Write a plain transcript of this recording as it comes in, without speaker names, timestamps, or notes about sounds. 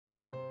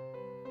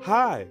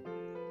Hi,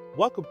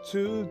 welcome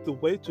to the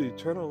Way to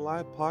Eternal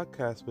Life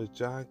podcast with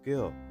John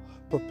Gill.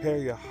 Prepare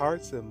your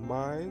hearts and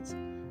minds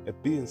and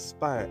be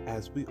inspired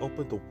as we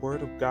open the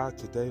Word of God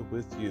today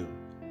with you.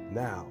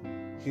 Now,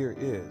 here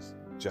is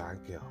John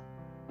Gill.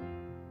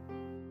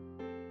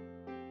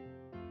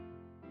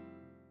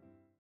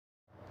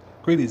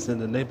 Greetings in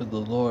the name of the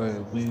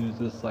Lord. We would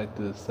just like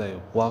to say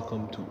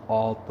welcome to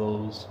all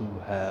those who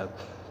have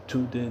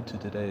tuned in to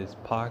today's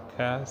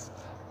podcast.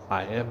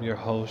 I am your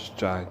host,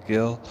 John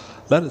Gill.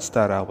 Let us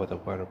start out with a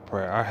word of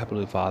prayer. Our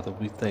Heavenly Father,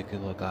 we thank you,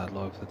 Lord God,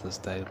 Lord, for this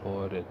day,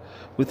 Lord. And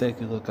we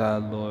thank you, Lord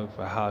God, Lord,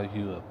 for how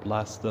you have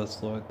blessed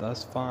us, Lord,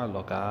 thus far,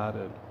 Lord God.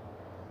 And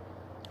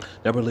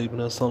never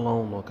leaving us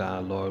alone, Lord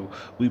God, Lord.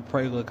 We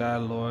pray, Lord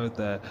God, Lord,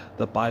 that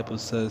the Bible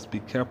says, be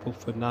careful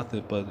for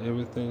nothing, but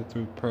everything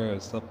through prayer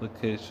and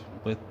supplication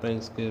with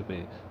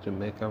thanksgiving to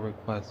make our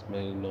requests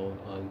made known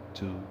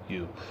unto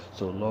you.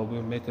 So, Lord,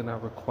 we're making our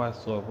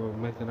request, Lord. We're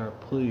making our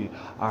plea,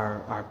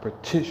 our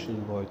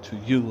petition, Lord, to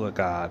you, Lord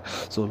God.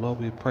 So, Lord,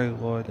 we pray,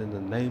 Lord, in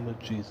the name of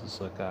Jesus,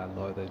 Lord God,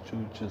 Lord, that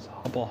you just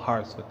humble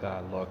hearts, Lord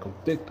God, Lord,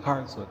 convict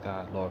hearts, Lord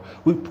God, Lord.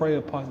 We pray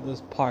upon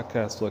this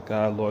podcast, Lord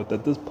God, Lord,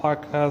 that this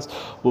podcast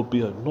will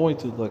be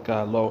anointed, Lord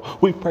God, Lord.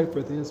 We pray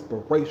for the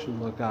inspiration,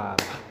 Lord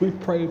God. We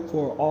pray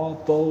for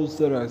all those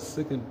that are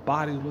sick in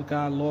body, Lord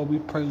God, Lord. We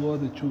pray,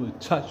 Lord, that you would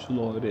touch,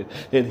 Lord,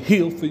 and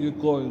heal for your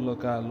glory,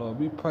 Lord God, Lord.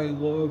 We pray,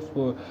 Lord,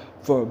 for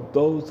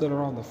those that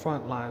are on the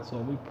front lines,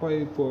 Lord. We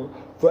pray for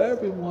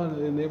everyone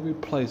in every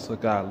place,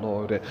 Lord God,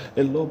 Lord.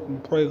 And Lord, we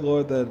pray,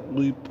 Lord, that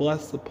we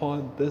bless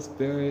upon this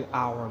very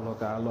hour, Lord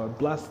God, Lord.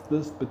 Bless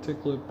this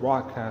particular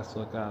broadcast,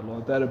 Lord God,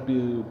 Lord. That'll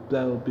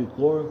be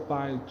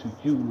glorifying to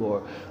you,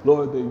 Lord.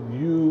 Lord, that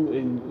you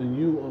and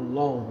you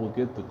alone will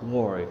get the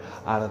glory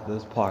out of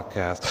this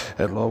podcast.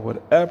 And Lord,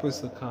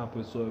 whatever's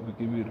accomplished, Lord, we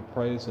give you the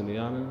praise and the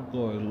honor and the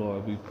glory,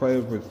 Lord. We pray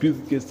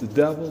rebuke against the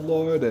devil,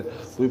 Lord, and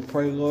we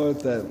pray, Lord,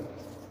 that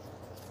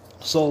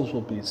souls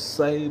will be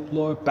saved,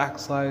 Lord.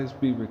 Backsliders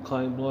be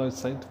reclaimed, Lord.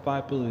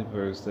 Sanctified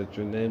believers, that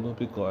your name will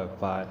be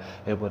glorified.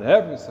 And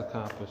whatever is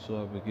accomplished,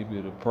 Lord, we give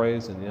you the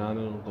praise and the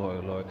honor and the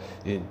glory, Lord.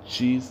 In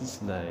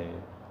Jesus'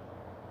 name,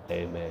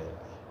 amen.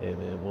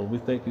 Amen. Well, we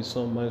thank you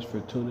so much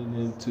for tuning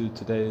into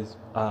today's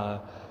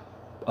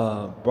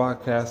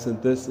broadcast,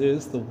 and this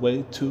is the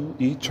Way to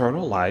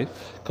Eternal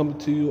Life, coming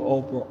to you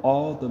over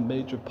all the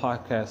major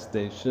podcast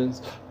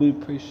stations. We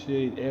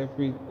appreciate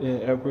every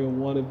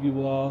one of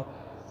you all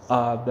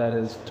that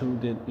has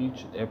tuned in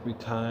each and every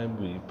time.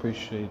 We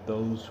appreciate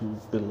those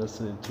who've been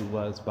listening to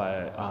us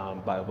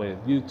by way of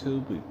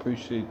YouTube. We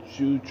appreciate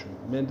you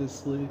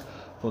tremendously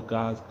for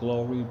God's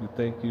glory. We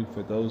thank you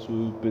for those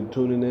who've been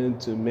tuning in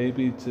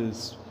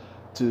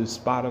to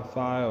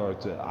Spotify or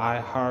to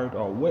iHeart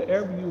or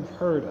wherever you've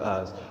heard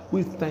us.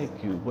 We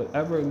thank you.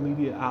 Whatever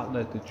media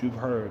outlet that you've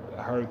heard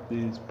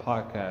these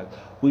podcasts,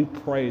 we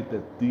pray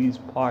that these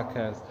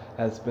podcasts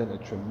has been a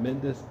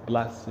tremendous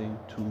blessing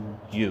to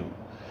you.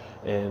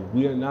 And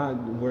we're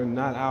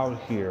not out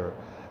here,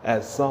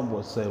 as some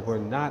would say, we're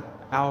not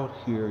out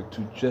here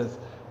to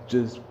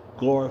just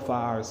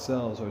glorify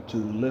ourselves or to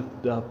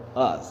lift up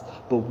us,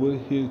 but we're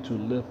here to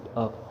lift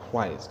up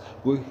Christ.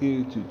 We're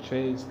here to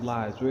change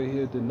lives. We're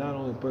here to not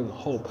only bring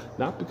hope,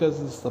 not because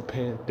it's a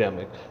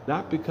pandemic,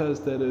 not because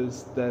that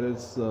is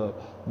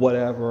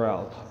whatever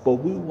else, but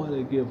we want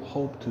to give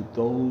hope to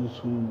those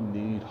who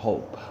need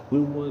hope. We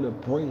want to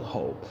bring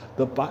hope.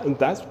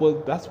 That's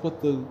what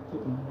the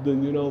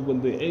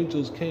when the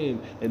angels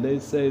came and they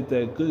said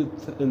that good,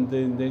 and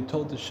then they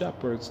told the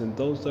shepherds and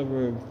those that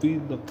were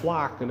feeding the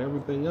flock and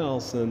everything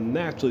else, and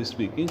naturally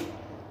speaking,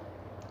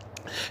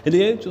 and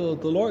the angel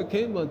of the Lord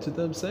came unto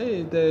them,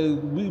 saying that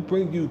we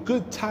bring you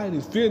good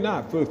tidings, fear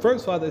not. For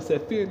first of all, they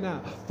said, fear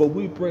not, but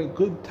we bring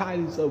good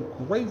tidings of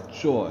great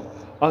joy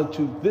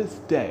unto this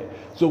day.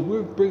 So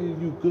we're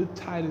bringing you good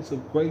tidings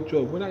of great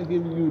joy. We're not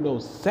giving you no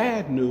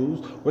sad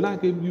news. We're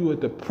not giving you a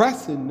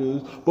depressing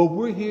news, but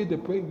we're here to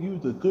bring you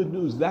the good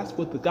news. That's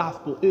what the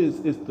gospel is.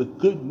 It's the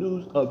good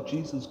news of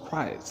Jesus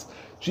Christ.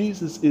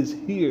 Jesus is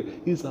here.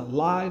 He's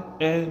alive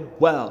and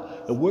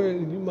well.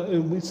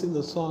 And we sing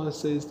a song that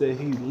says that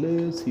he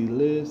lives, he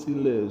lives, he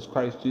lives.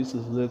 Christ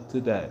Jesus lived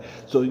today.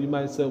 So you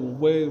might say,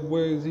 well,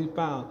 where is he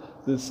found?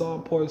 The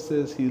Psalm poet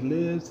says he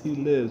lives, he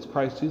lives.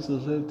 Christ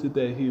Jesus lived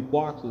today. He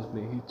walks with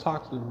me. He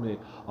talks with me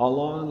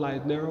along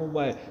like narrow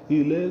way.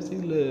 He lives, he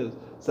lives.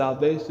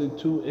 Salvation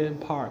to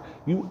impart.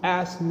 You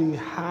ask me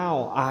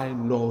how I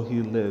know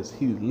he lives.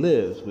 He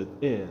lives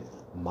within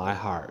my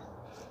heart.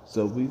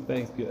 So we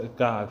thank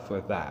God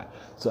for that.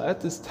 So at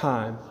this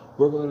time,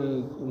 we're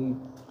gonna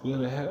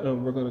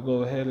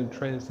go ahead and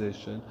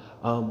transition.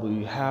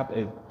 We have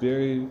a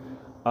very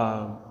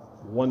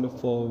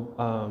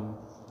wonderful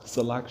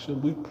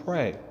selection. We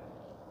pray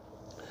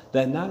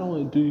that not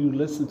only do you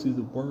listen to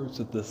the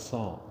words of this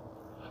song,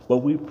 but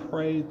we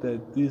pray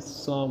that this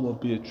song will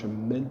be a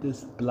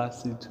tremendous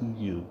blessing to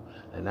you.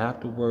 And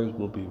afterwards,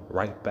 we'll be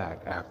right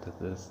back after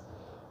this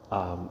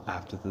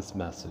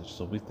message.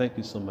 So we thank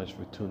you so much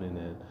for tuning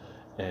in,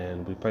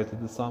 and we pray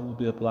that this song will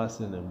be a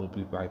blessing, and we'll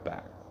be right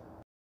back.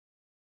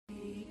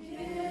 He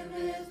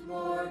giveth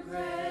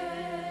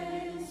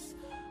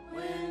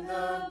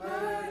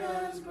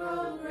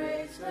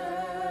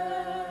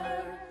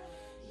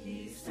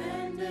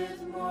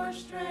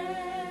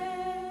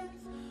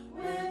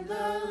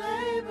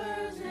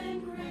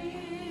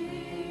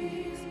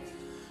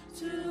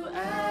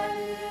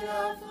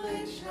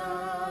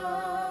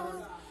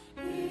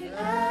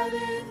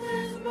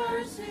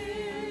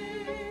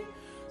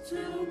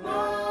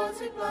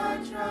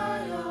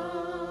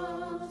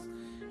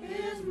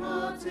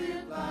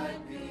multiply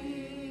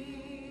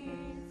peace.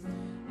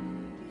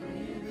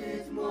 He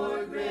giveth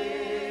more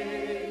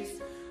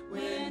grace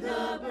when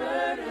the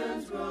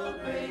burdens grow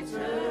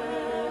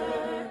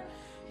greater.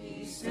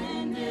 He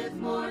sendeth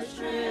more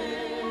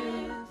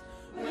strength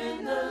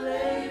when the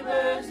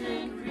labors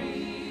increase.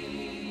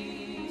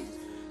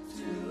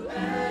 To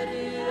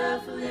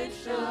added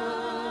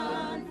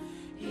affliction,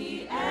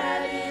 he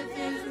addeth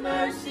his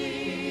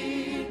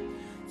mercy.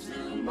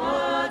 To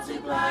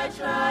multiply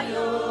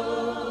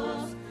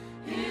trials,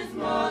 his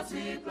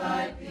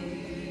multiply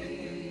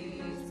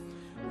peace.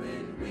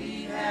 When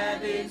we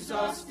have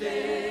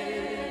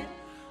exhausted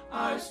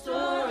our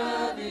store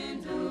of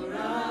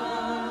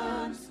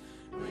endurance,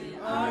 when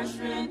our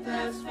strength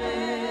has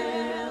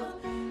failed,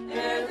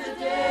 ere the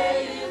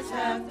day is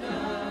half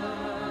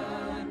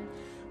done,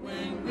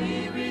 when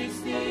we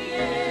reach the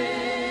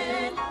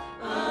end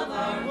of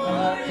our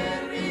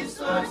warring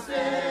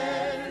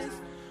resources,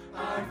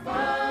 our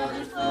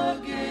Father's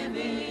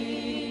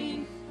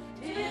forgiving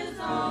is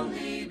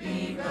only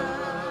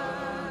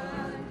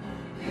begun.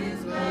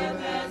 His love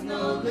has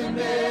no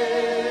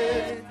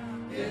limit,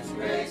 His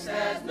grace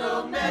has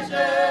no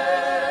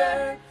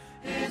measure,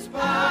 His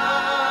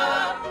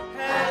power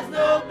has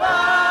no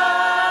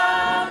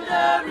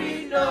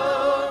boundary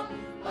known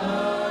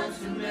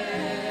unto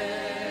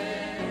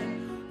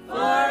men. For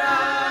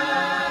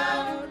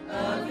out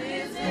of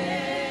His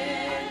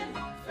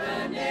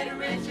infinite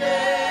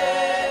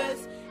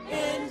riches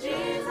in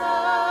Jesus,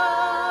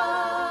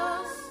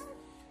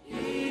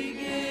 He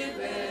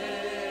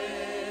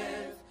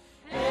giveth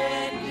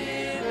and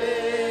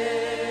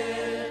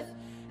giveth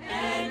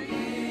and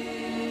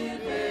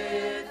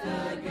giveth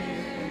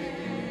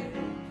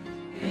again.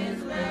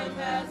 His love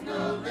has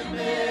no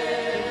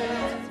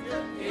limit,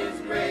 His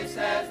grace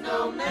has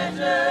no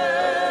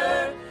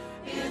measure,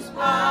 His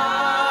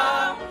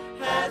power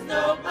has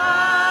no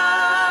boundary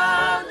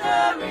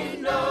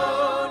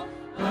known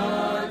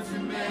unto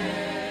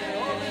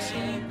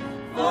man.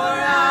 For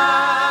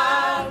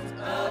out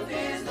of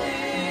His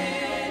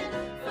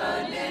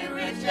infinite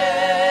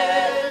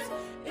riches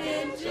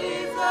in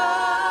Jesus,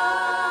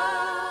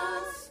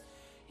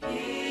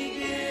 He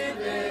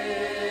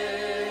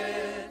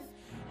giveth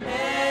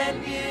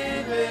and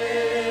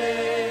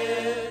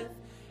giveth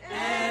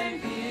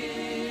and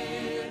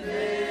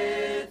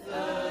giveth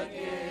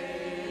again.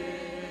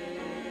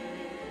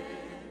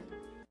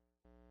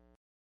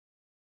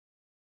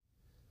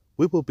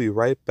 We will be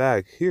right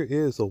back. Here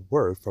is a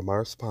word from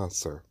our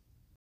sponsor.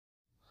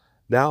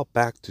 Now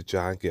back to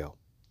John Gill.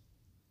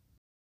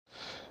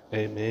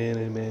 Amen,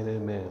 amen,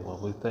 amen. Well,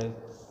 we thank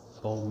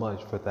so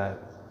much for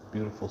that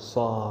beautiful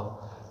song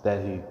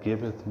that He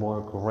giveth more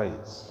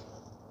grace.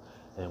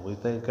 And we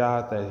thank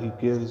God that He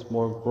gives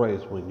more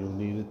grace when you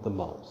need it the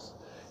most.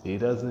 He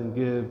doesn't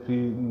give,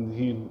 he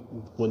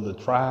when the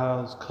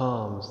trials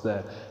comes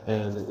that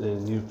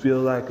and you feel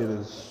like it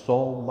is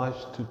so much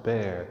to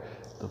bear,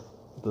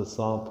 the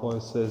Psalm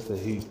poet says that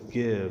He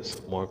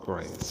gives more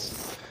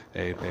grace.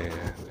 Amen,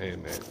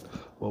 amen.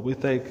 Well, we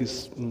thank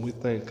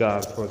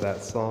God for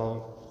that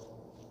song.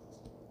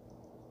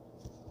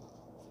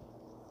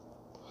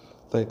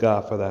 Thank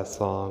God for that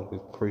song. We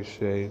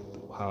appreciate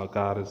how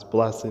God is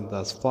blessing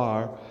thus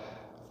far.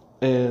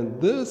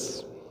 And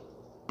this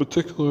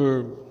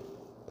particular,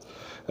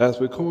 as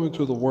we come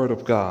into the Word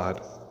of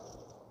God,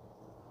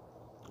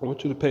 I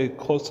want you to pay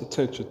close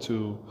attention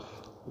to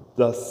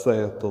thus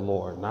saith the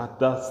Lord. Not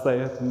thus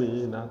saith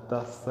me, not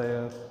thus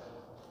saith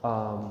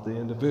the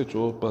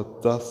individual,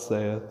 but thus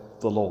saith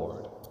the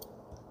Lord.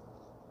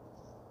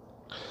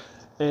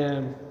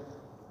 And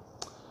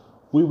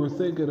we were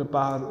thinking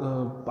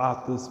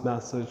about this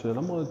message, and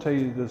I'm going to tell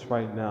you this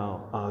right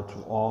now to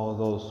all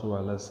those who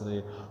are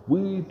listening.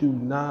 We do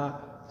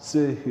not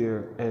sit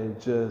here and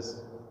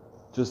just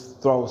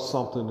throw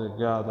something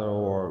together,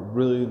 or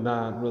really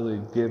not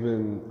really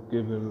giving.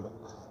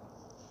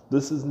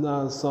 This is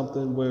not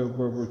something where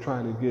we're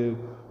trying to give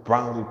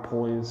brownie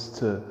points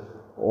to,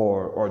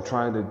 or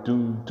trying to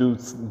do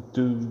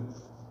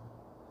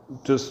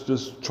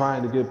just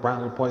trying to get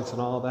brownie points and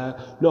all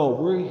that. No,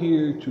 we're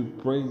here to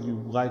bring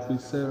you, like we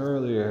said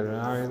earlier in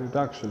our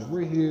introduction,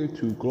 we're here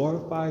to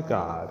glorify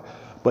God,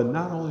 but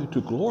not only to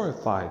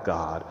glorify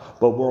God,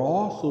 but we're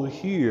also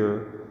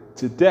here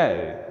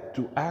today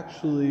to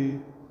actually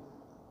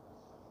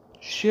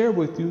share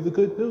with you the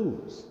good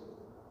news.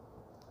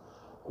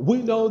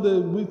 We know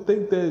that we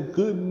think that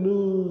good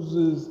news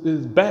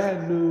is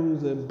bad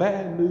news and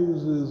bad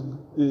news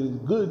is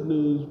good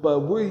news, but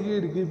we're here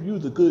to give you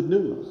the good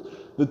news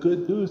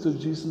of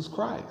Jesus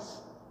Christ.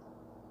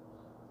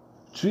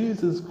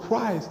 Jesus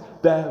Christ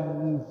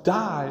that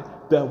died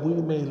that we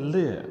may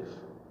live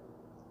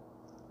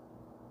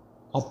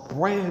a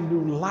brand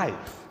new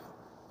life,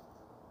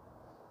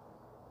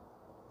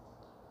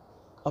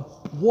 a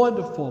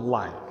wonderful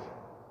life.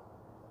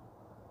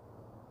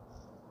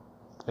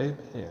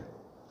 Amen.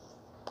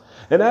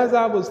 And as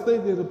I was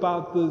thinking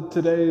about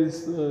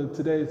today's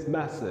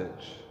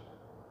message,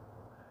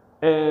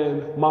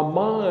 and my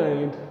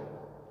mind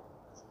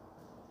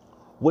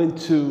went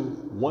to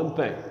one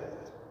thing.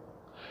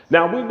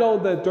 Now we know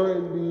that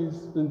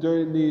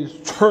during these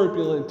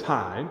turbulent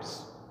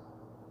times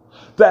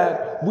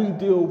that we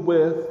deal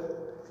with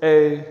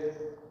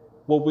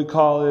what we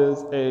call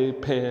is a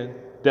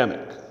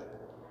pandemic.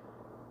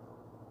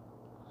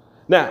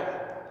 Now,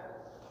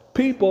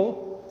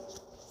 people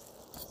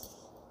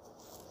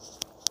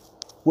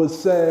would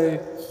say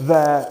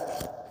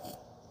that,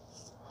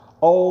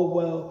 oh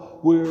well,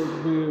 we're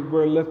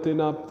lifting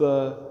up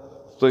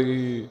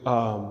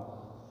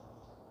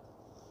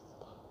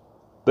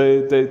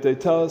They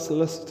tell us to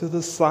listen to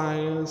the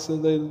science,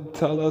 and they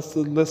tell us to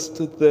listen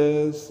to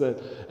this,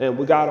 and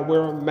we got to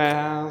wear a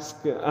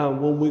mask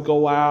when we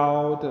go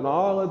out, and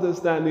all of this,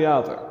 that, and the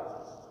other.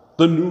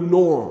 The new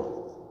norm.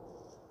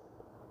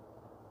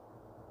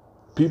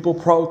 People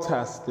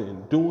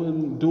protesting,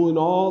 doing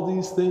all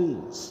these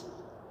things.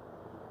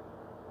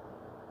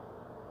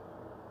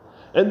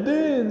 And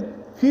then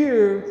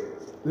here,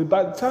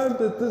 by the time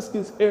that this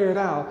gets aired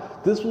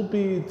out, this will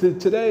be,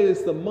 today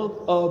is the month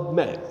of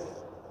May.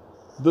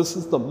 This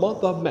is the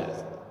month of May.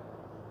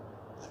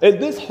 And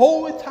this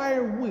whole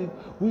entire week,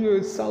 we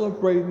are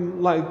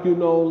celebrating like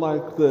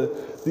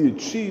the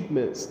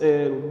achievements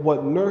and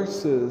what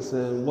nurses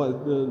and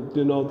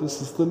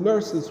this is the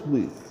nurses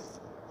week.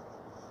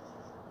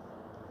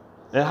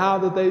 And how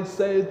do they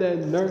say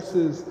that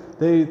nurses,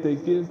 they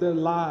give their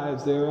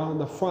lives, they're on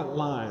the front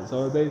lines,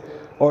 or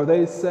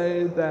they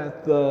say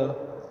that the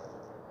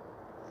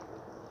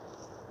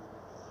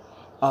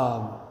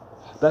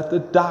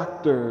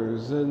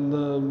doctors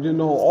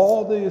and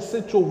all the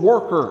essential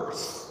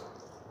workers,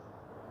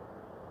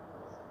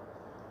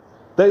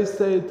 they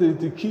say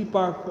to keep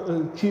our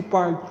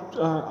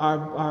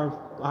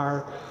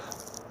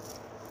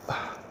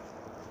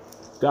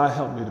God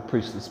help me to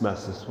preach this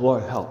message.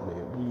 Lord help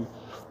me.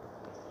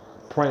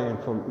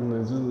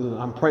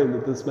 I'm praying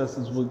that this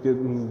message will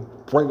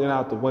bring it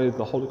out the way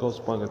the Holy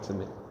Ghost brought it to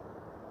me.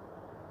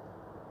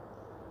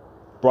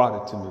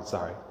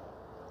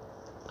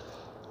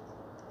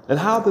 And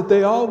how that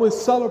they always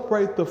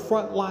celebrate the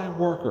frontline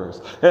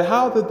workers. And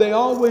how that they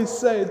always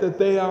say that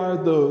they are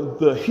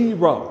the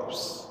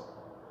heroes.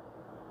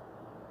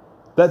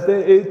 That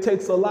it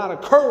takes a lot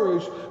of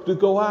courage to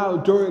go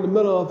out during the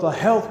middle of a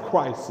health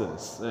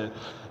crisis.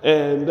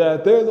 And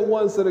that they're the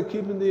ones that are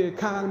keeping the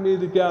economy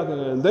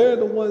together. And they're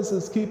the ones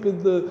that's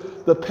keeping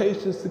the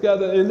patients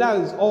together. And that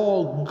is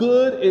all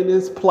good in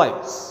its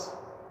place.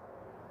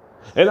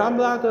 And I'm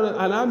not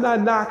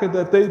knocking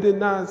that they did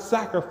not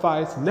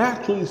sacrifice,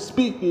 naturally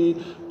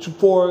speaking,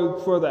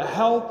 for the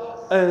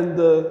health and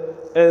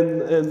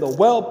the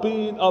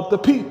well-being of the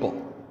people.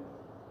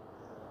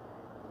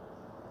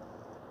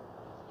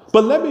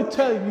 But let me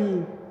tell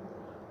you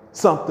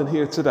something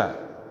here today.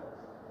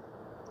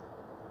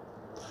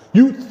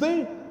 You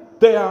think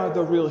they are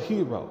the real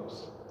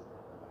heroes.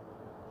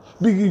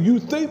 You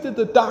think that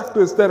the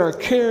doctors that are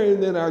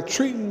caring and are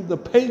treating the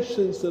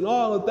patients and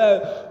all of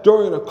that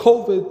during a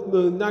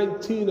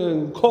COVID-19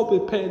 and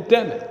COVID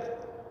pandemic,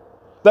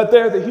 that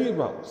they're the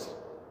heroes.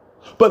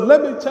 But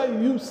let me tell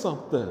you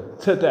something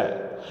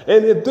today.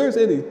 And if there's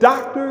any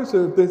doctors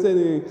or if there's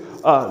any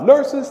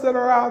nurses that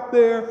are out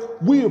there,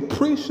 we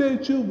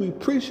appreciate you. We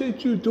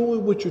appreciate you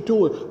doing what you're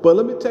doing. But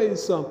let me tell you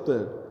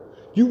something.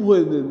 You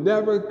would have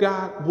never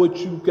got what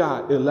you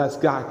got unless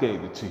God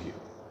gave it to you.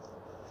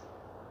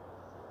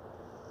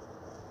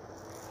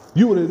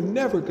 You would have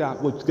never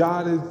got what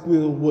God is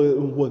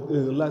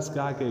unless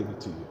God gave it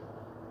to you.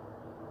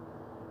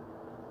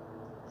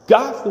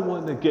 God's the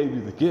one that gave you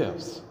the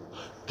gifts.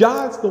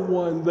 God's the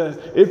one that,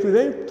 if it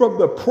ain't from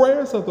the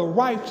prayers of the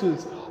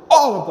righteous,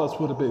 all of us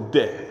would have been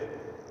dead.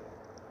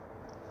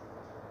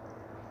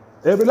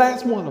 Every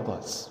last one of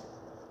us.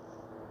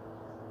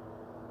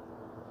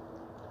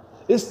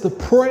 It's the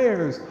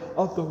prayers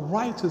of the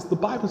righteous. The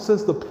Bible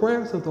says the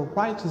prayers of the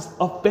righteous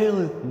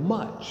availeth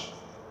much.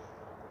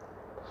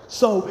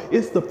 So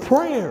it's the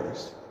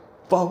prayers,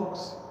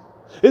 folks.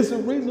 It's the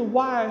reason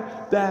why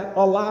that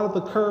a lot of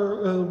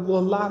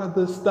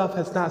this stuff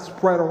has not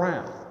spread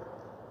around.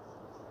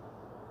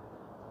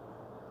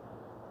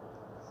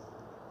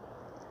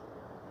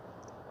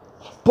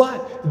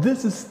 But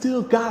this is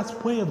still God's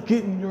way of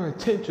getting your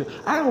attention.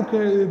 I don't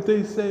care if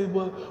they say,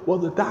 well,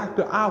 the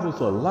doctor, I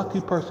was a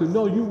lucky person.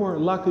 No, you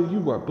weren't lucky.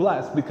 You were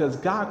blessed because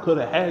God could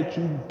have had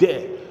you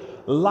dead.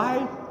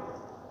 Life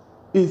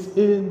is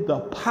in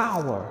the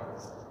power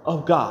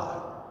of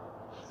God.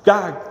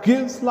 God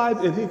gives life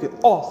and he can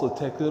also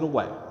take it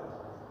away.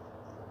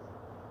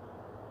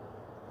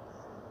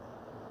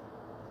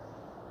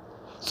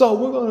 So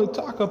we're going to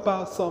talk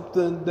about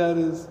something that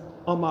is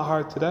on my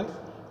heart today.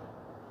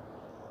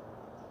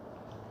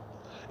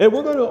 And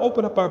we're going to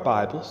open up our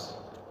Bibles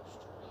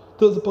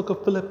to the book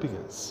of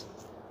Philippians,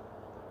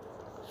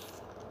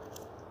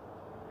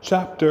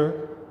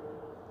 chapter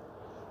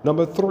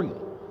number 3.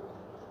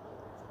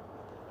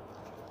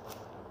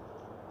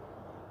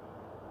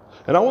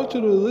 And I want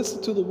you to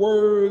listen to the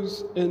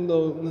words I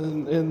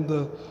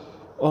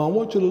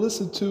want you to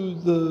listen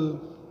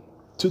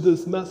to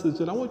this message,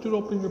 and I want you to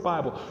open your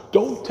Bible.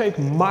 Don't take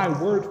my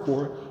word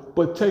for it,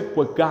 but take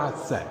what God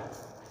said.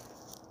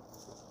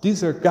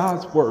 These are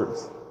God's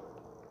words,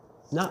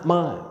 not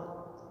mine.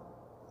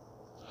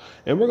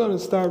 And we're going to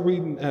start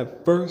reading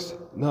at verse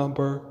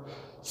number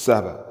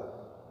 7.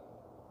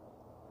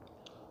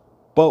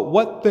 But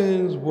what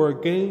things were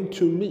gained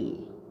to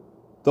me,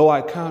 though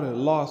I counted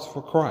loss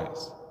for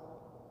Christ?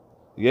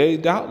 Yea,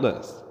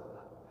 doubtless,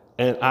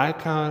 and I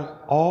count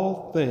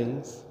all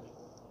things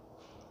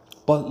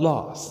but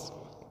loss,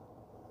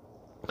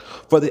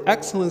 for the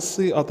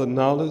excellency of the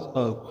knowledge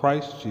of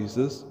Christ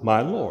Jesus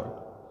my Lord,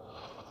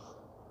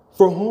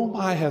 for whom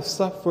I have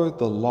suffered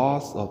the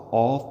loss of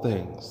all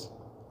things,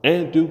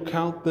 and do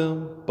count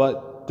them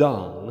but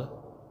dung,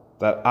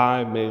 that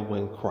I may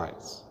win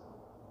Christ.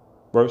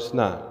 Verse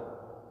 9.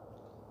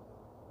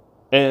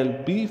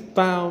 And be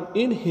found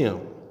in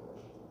him,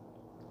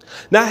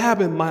 not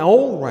having my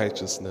own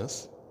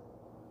righteousness,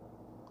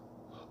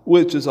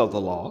 which is of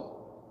the law,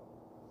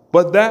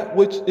 but that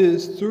which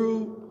is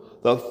through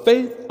the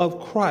faith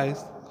of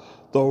Christ,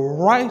 the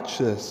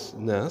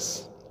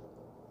righteousness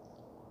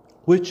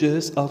which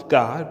is of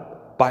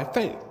God by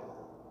faith.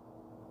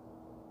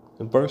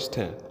 In verse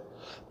 10,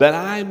 that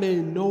I may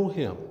know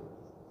him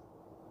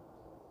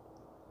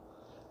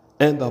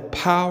and the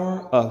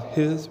power of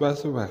his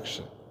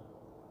resurrection,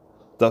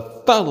 the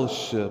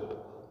fellowship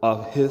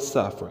of his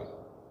suffering,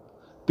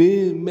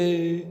 being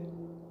made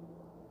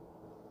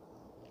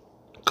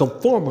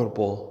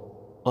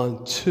conformable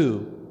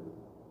unto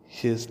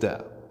his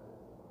death.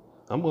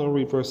 I'm going to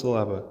read verse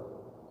 11.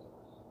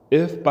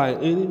 If by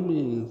any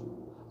means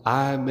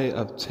I may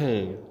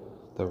obtain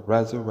the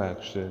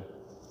resurrection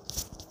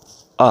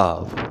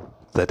of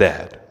the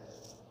dead.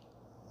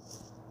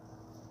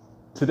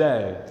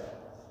 Today's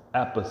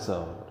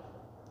episode,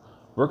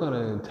 we're going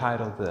to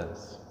entitle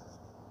this,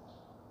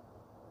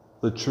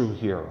 The True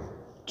Hero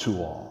to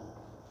All.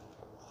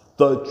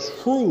 The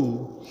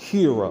true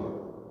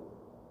hero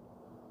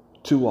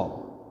to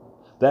all,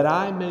 that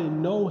I may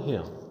know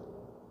him.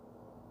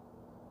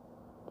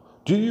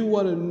 Do you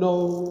want to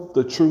know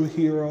the true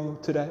hero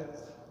today?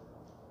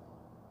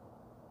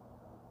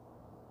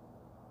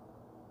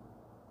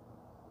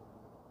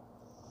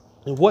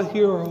 And what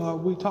hero are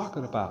we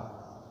talking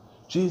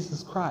about?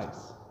 Jesus Christ.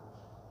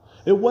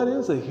 And what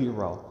is a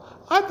hero?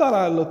 I thought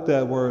I looked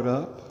that word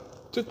up.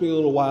 Took me a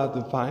little while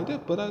to find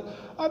it, but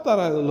I thought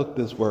I'd look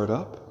this word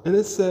up. And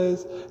it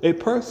says, a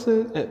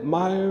person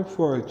admired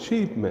for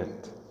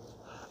achievement,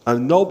 a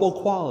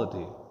noble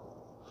quality,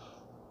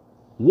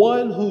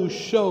 one who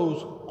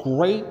shows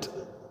great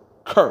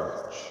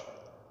courage.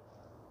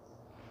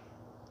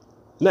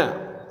 Now,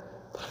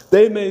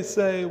 they may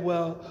say,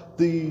 well,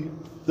 the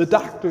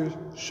doctors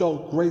show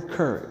great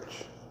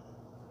courage.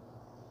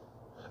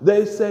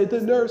 They say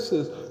the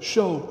nurses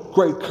show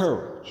great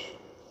courage.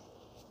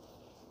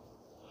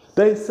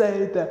 They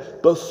say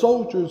that the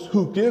soldiers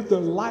who give their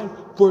life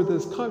for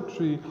this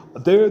country,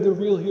 they're the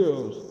real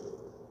heroes.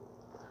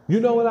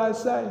 You know what I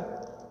say?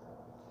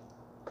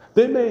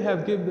 They may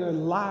have given their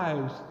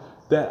lives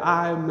that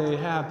I may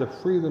have the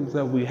freedoms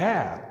that we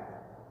have.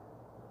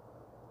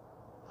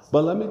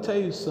 But let me tell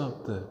you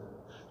something.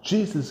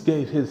 Jesus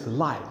gave his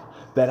life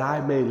that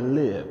I may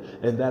live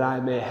and that I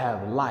may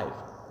have life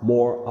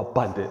more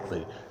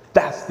abundantly.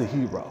 That's the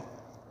hero.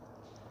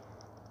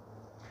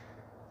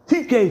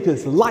 He gave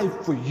his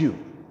life for you.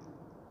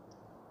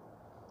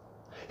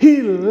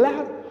 He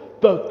left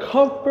the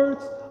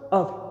comforts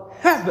of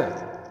heaven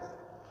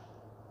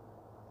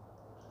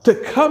to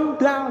come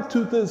down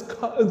to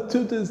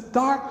this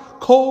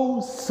dark,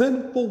 cold,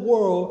 sinful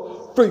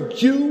world for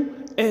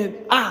you and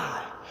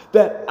I,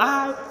 that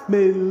I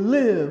may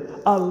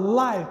live a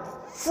life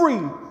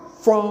free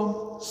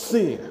from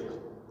sin.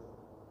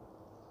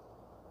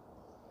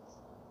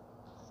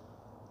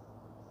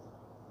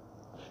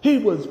 He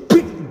was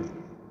beaten.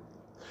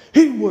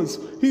 He was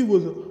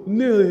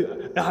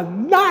nearly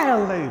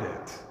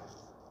annihilated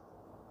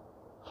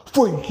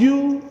for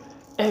you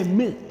and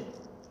me.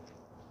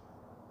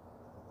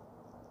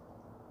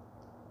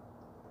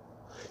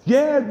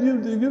 Yeah,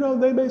 you know,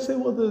 they may say,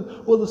 well,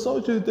 the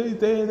soldiers,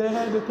 they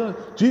had the gun.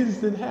 Jesus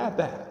didn't have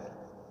that.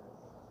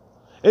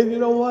 And you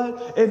know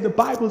what? And the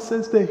Bible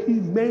says that he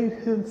made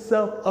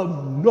himself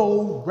of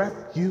no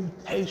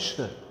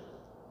reputation.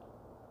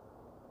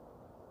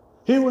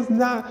 He was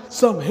not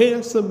some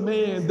handsome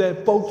man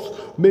that folks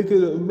make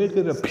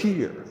it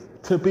appear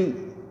to be.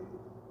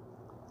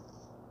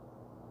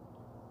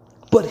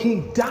 But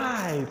he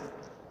died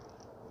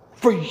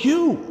for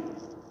you.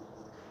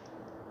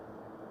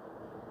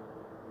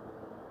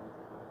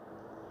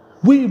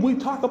 We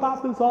talk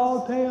about this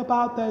all day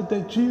about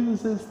that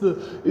Jesus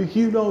is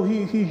he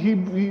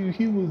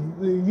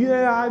was,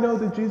 yeah, I know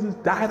that Jesus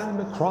died on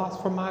the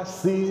cross for my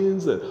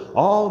sins and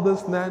all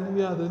this and that and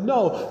the other.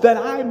 No, that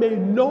I may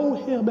know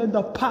him and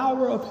the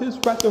power of his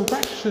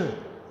resurrection,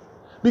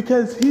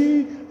 because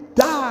he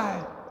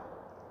died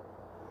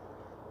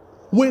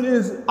when it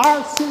is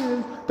our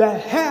sins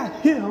that had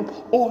him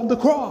on the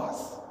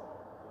cross.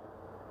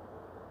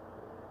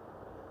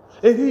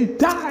 And he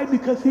died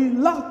because he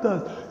loved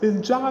us.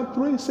 In John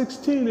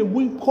 3:16, and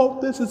we quote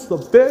this, it's a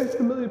very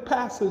familiar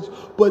passage,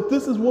 but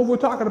this is what we're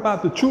talking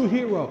about, the true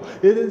hero.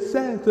 It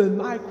says,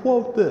 and I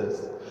quote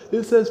this,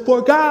 it says,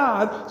 "For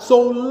God so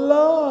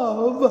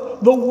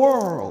loved the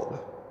world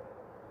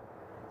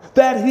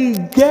that he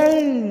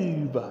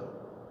gave."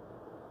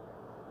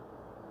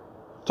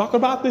 Talk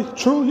about the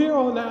true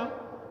hero now.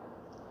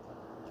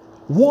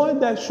 One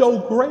that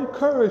showed great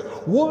courage.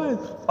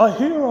 A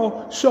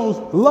hero shows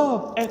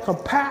love and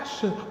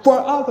compassion for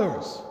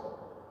others.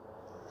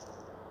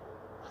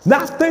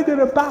 Not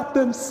thinking about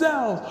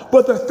themselves,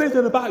 but they're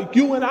thinking about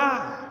you and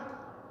I.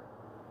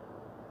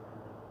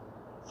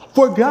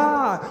 For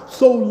God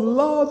so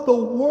loved the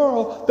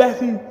world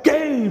that he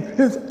gave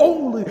his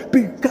only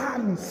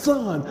begotten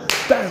Son,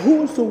 that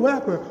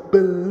whosoever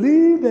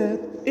believeth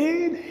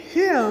in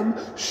him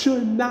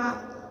should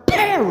not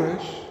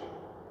perish,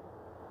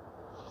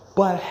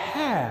 but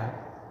have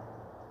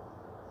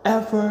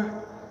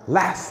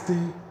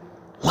everlasting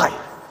life.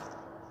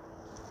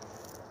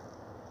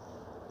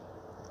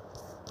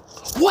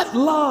 What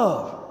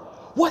love?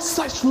 What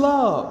such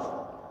love?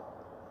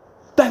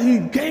 That he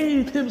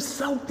gave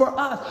himself for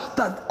us,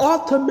 the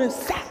ultimate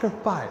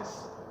sacrifice.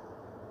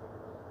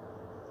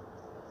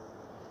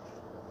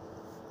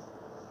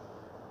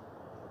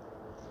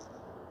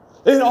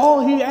 And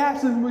all he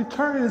asks in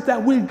return is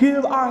that we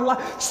give our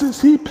life,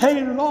 since he paid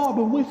it all.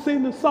 But we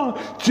sing the song,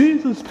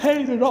 Jesus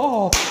paid it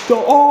all,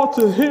 so all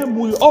to him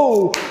we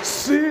owe.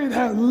 Sin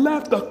has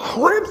left a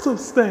crimson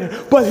stain,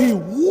 but he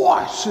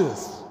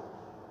washes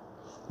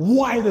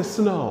white as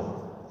snow.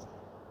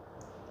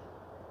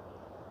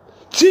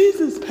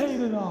 Jesus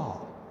paid it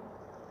all.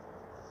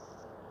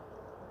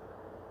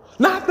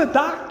 Not the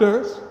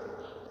doctors.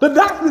 The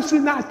doctors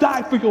did not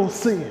die for your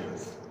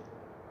sins.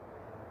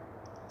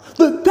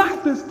 The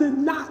doctors did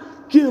not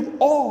give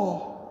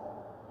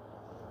all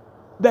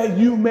that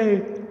you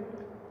may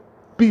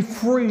be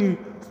free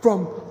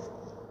from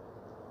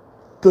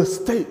the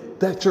state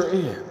that you're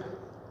in.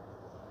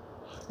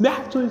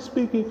 Naturally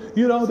speaking,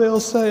 they'll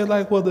say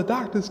like, well, the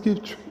doctors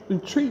give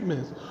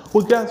treatments.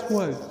 Well, guess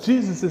what?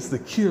 Jesus is the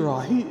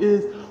cure-all. He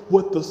is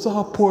what the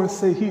Psalm poets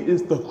say, he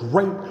is the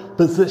great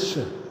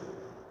physician.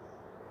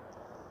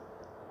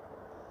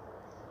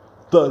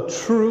 The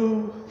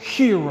true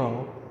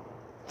hero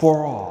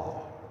for all.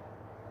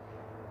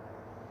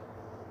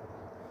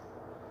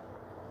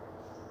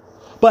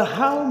 But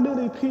how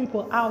many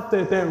people out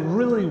there that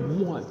really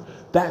want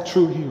that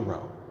true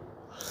hero?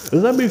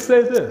 And let me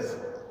say this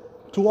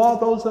to all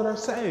those that are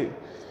saved.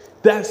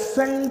 That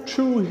same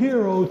true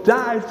hero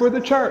died for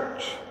the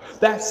church.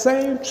 That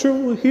same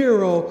true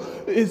hero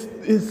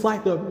is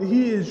like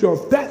he is your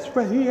best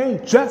friend. He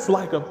ain't just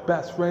like a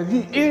best friend.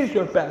 He is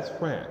your best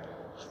friend.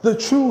 The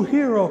true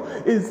hero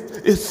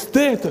is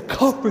there to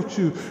comfort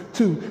you,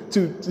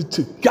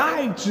 to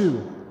guide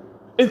you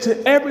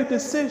into every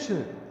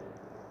decision.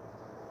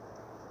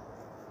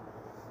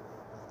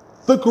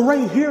 The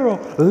great hero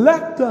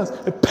left us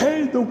and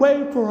paved the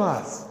way for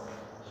us.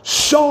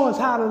 Show us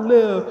how to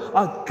live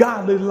a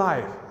godly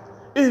life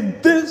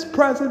in this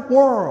present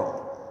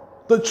world.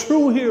 The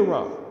true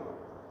hero.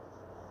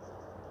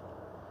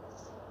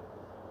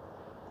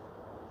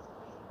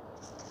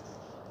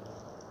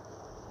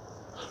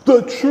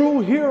 The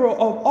true hero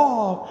of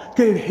all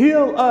can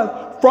heal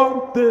us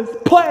from this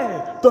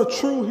plague. The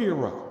true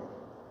hero.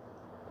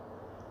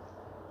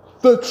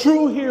 The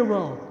true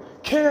hero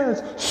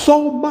cares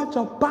so much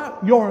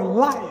about your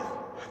life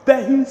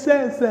that he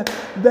says that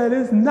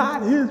it's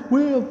not his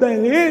will that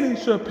any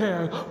should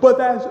perish, but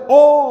that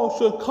all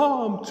should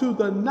come to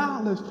the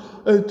knowledge,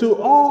 to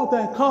all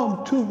that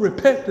come to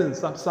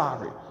repentance.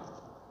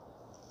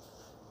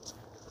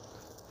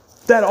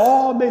 That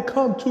all may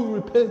come to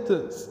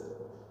repentance.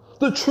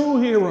 The true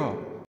hero.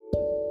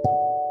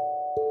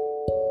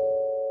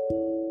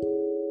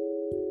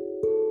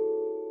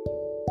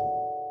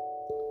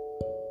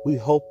 We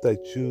hope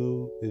that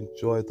you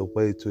enjoyed the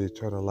Way to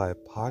Eternal Life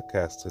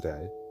podcast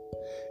today.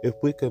 If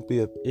we can be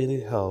of any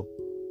help,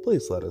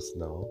 please let us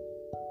know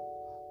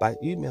by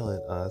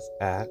emailing us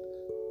at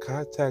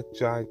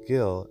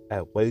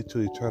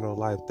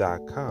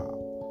contactjohngill@waytoeternallife.com.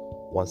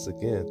 Once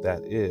again,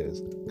 that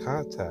is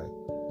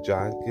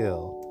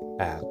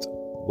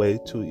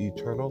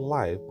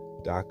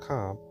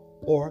contactjohngill@waytoeternallife.com,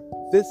 or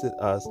visit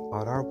us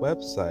on our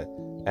website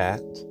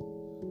at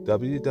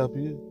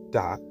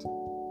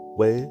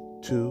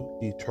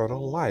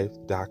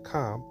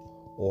www.waytoeternallife.com,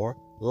 or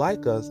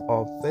like us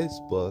on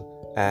Facebook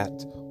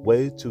at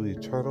Way to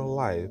Eternal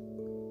Life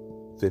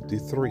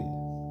 53.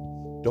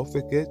 Don't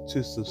forget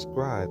to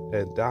subscribe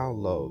and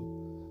download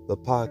the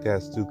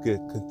podcast to get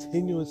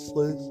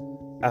continuously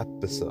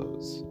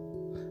episodes.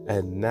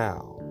 And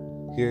now,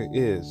 here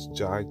is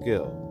John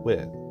Gill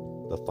with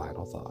the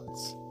final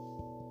thoughts.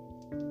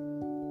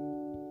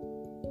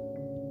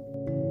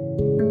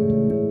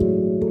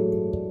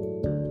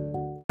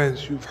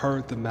 Friends, you've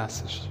heard the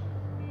message.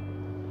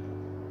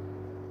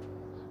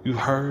 You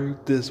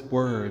heard this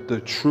word, the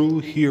true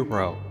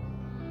hero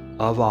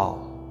of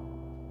all.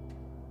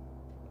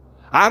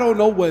 I don't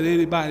know what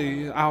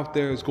anybody out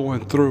there is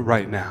going through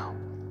right now.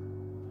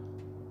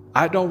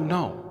 I don't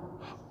know.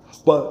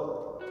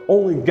 But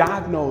only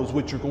God knows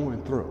what you're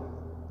going through.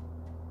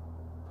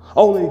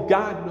 Only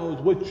God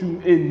knows what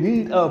you're in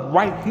need of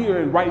right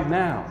here and right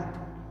now.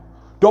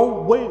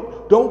 Don't wait.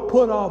 Don't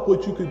put off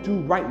what you can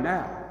do right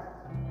now.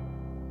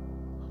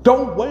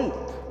 Don't wait.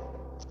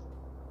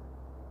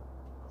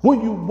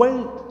 When you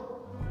wait,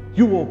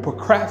 you will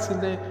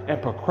procrastinate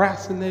and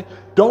procrastinate.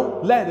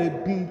 Don't let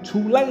it be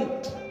too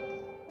late.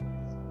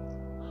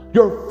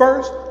 Your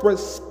first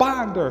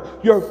responder,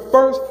 your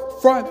first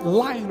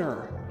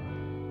frontliner.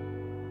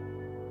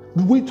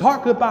 We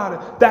talk about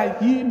it,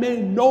 that ye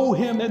may know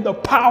him in the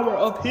power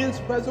of his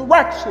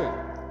resurrection.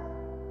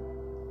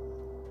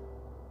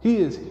 He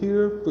is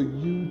here for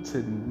you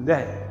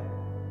today.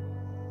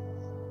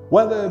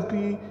 Whether it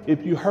be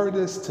if you heard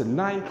this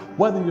tonight,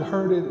 whether you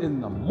heard it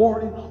in the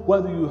morning,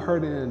 whether you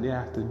heard it in the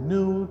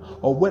afternoon,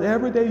 or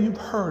whatever day you've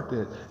heard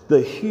it,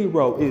 the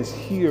hero is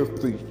here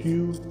for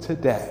you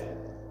today.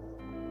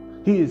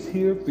 He is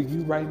here for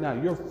you right now.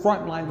 Your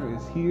frontliner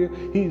is here.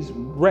 He's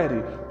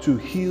ready to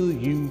heal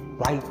you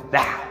right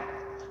now.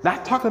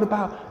 Not talking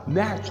about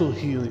natural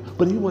healing,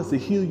 but he wants to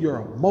heal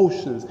your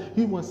emotions.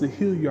 He wants to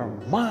heal your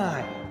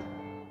mind.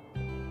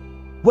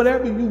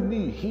 Whatever you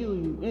need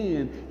healing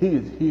in, he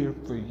is here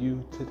for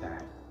you today.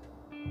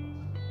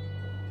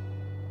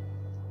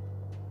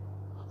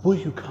 Will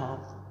you come?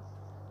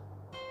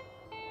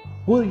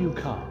 Will you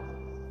come?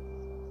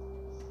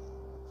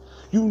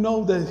 You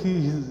know that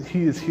he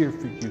is here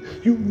for you.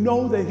 You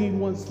know that he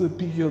wants to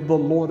be the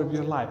Lord of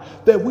your life.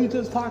 That we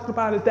just talked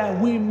about it, that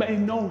we may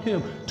know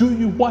him. Do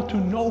you want to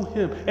know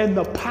him? And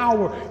the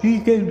power, he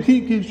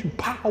gives you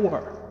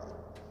power.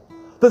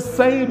 The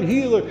same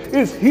healer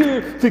is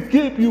here to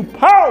give you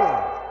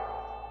power.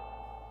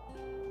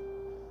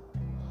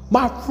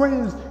 My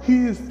friends,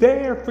 he is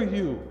there for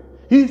you.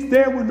 He's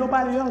there when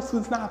nobody else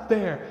is not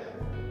there.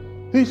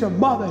 He's your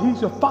mother,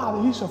 he's your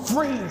father, he's your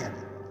friend.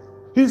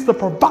 He's the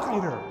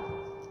provider.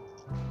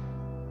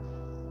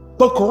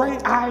 The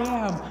great I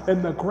am,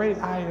 and the great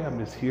I am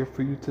is here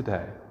for you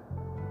today.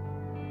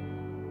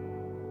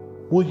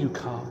 Will you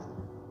come?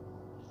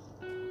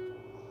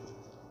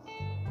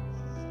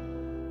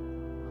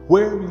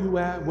 Wherever you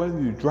at, whether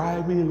you're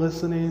driving,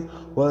 listening,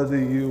 whether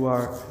you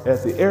are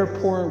at the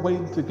airport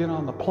waiting to get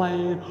on the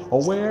plane,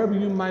 or wherever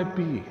you might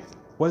be,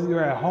 whether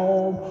you're at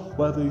home,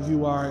 whether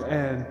you are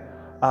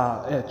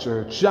at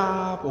your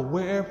job, or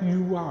wherever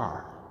you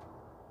are,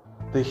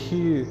 the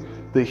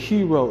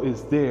hero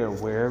is there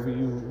wherever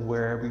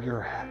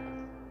you're at.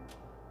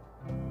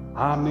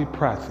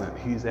 Omnipresent,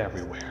 he's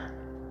everywhere.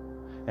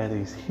 And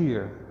he's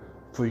here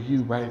for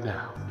you right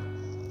now.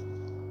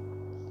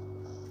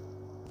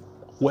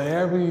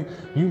 Wherever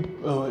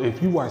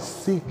if you are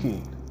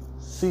seeking,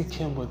 seek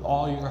him with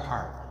all your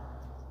heart.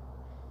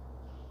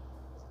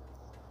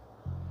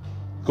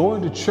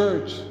 Going to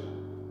church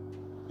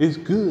is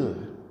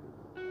good,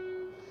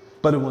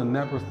 but it will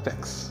never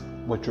fix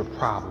what your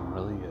problem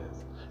really is.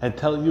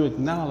 Until you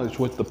acknowledge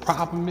what the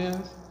problem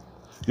is,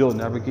 you'll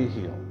never get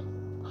healed.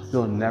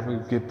 You'll never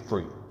get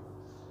free.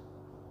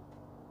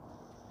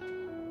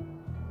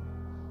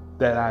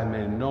 That I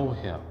may know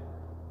him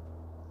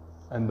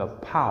and the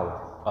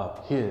power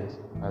of his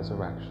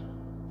resurrection.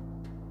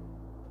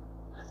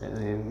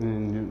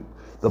 And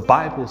the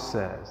Bible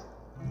says,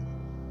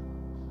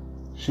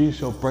 she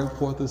shall bring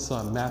forth a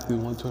son, Matthew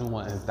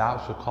 1:21, and thou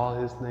shalt call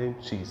his name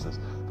Jesus,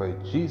 for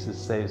Jesus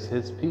saves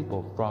his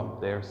people from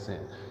their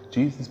sin.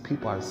 Jesus'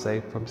 people are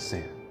saved from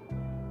sin.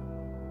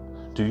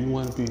 Do you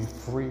want to be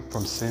free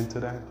from sin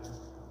today?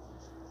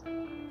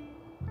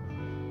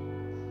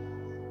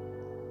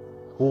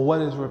 Well,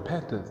 what is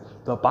repentance?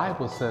 The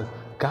Bible says,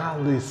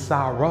 godly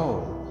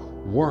sorrow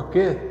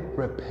worketh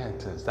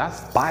repentance.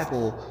 That's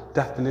Bible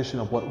definition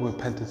of what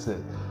repentance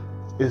is.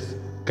 It's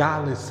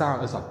godly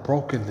sorrow is a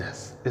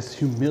brokenness. It's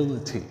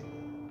humility.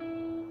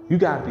 You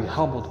got to be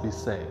humble to be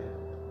saved.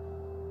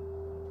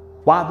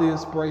 While the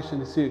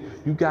inspiration is here,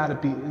 you got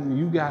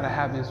to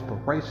have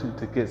inspiration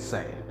to get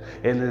saved.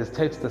 And it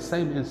takes the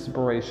same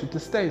inspiration to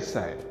stay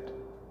saved.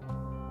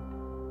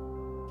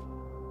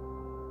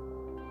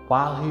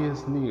 While he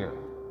is near,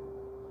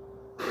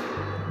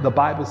 the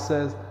Bible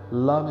says,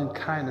 love and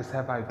kindness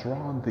have I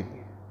drawn thee.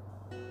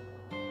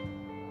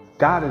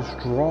 God is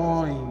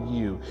drawing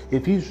you.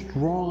 If he's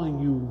drawing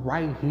you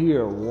right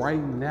here,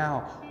 right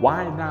now,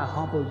 why not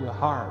humble your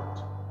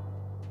heart?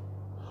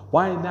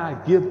 Why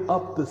not give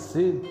up the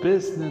sin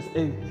business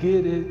and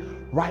get it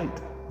right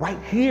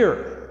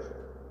here?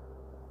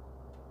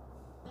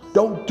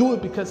 Don't do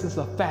it because it's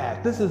a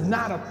fad. This is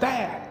not a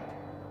fad.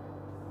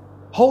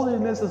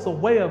 Holiness is a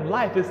way of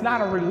life. It's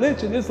not a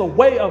religion. It's a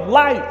way of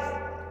life.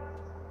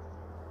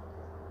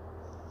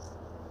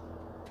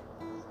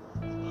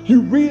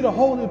 You read a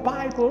Holy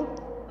Bible,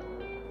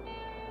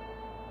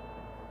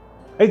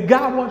 and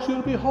God wants you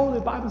to be holy.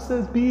 The Bible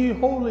says, be ye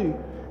holy,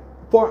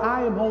 for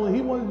I am holy.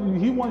 He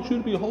wants you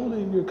to be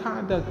holy in your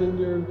conduct,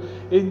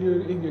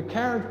 in your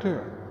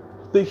character.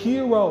 The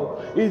hero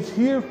is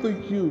here for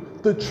you.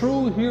 The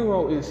true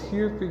hero is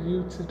here for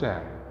you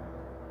today.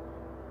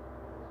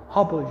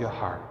 Humble your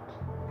heart.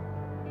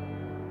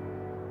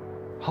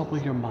 Humble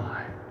your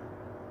mind.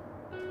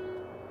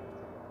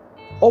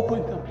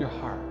 Open up your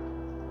heart.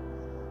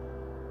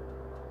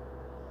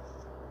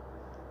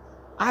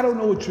 I don't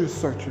know what you're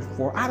searching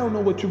for. I don't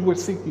know what you were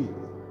seeking.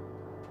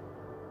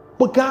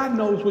 But God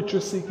knows what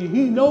you're seeking.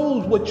 He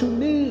knows what you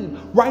need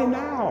right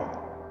now.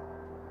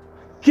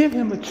 Give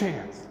him a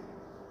chance.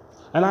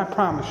 And I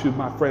promise you,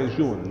 my friends,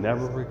 you will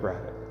never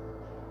regret it.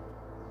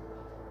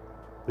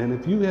 And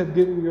if you have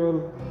given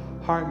your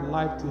heart and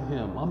life to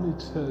him, let me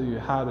tell you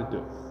how to do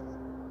it.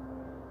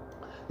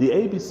 The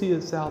ABC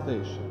of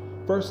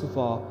salvation, first of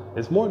all,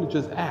 is more than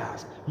just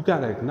ask. You got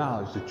to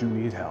acknowledge that you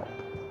need help.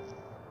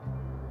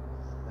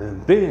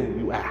 And then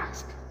you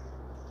ask,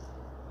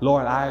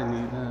 Lord, I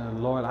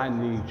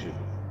need you.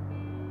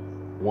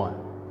 1.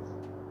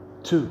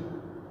 2,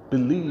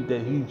 believe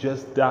that he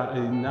just died,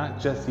 and not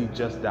just he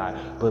just died,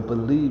 but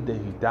believe that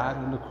he died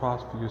on the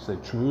cross for your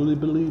sake. Truly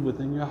believe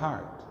within your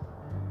heart.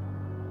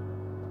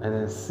 And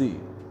then C,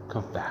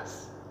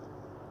 confess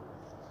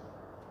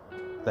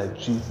that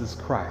Jesus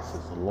Christ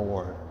is the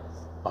Lord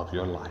of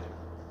your life.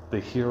 The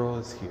hero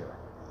is here.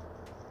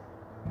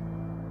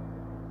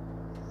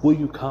 Will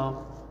you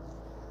come?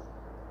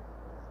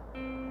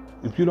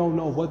 If you don't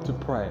know what to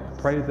pray,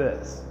 pray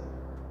this.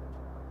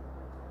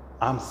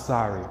 I'm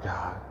sorry,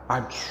 God.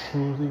 I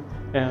truly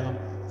am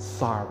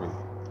sorry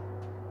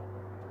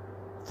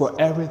for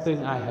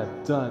everything I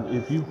have done.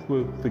 If you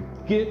would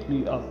forgive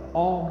me of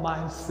all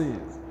my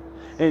sins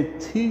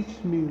and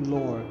teach me,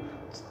 Lord,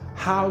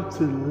 how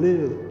to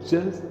live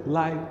just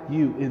like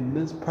you in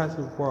this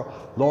present world,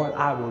 Lord,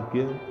 I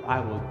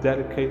will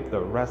dedicate the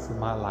rest of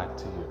my life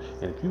to you.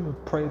 And if you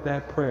would pray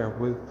that prayer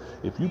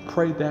if you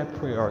prayed that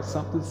prayer or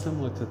something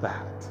similar to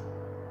that,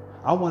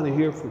 I want to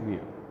hear from you.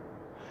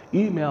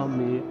 Email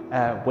me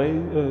at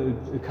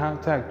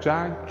contact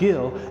John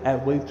Gill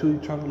at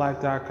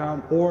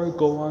waytoeternallife.com, or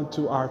go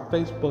onto our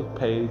Facebook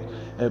page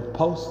and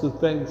post the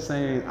thing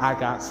saying I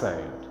got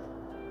saved,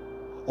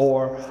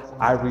 or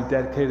I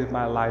rededicated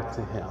my life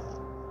to him,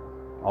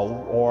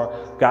 or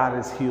God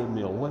has healed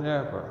me, or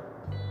whatever.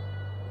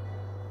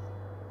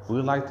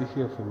 We'd like to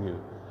hear from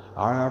you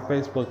on our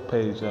Facebook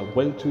page at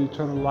Way to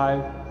Eternal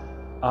Life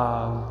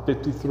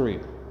 53.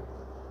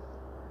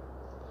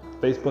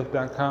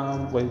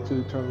 Facebook.com, Way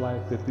to Eternal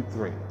Life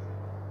 53.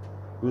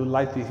 We would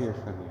like to hear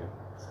from you.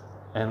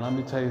 And let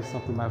me tell you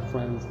something, my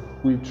friends.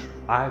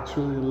 I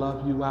truly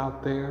love you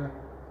out there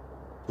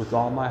with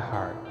all my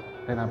heart.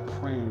 And I'm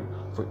praying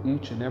for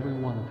each and every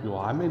one of you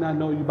all. I may not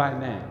know you by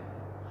name,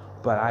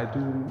 but I do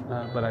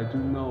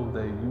know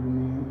that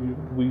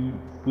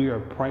we are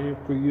praying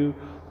for you.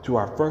 To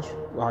our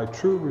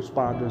true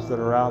responders that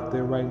are out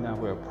there right now,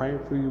 we're praying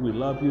for you. We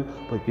love you,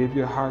 but give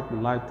your heart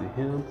and life to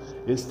him.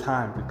 It's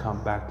time to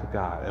come back to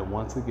God. And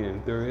once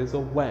again, there is a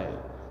way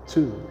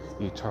to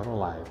eternal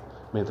life.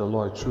 May the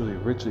Lord truly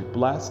richly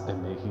bless,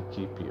 and may he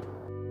keep you.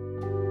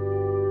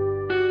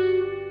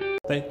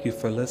 Thank you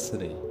for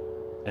listening,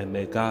 and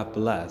may God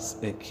bless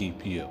and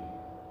keep you.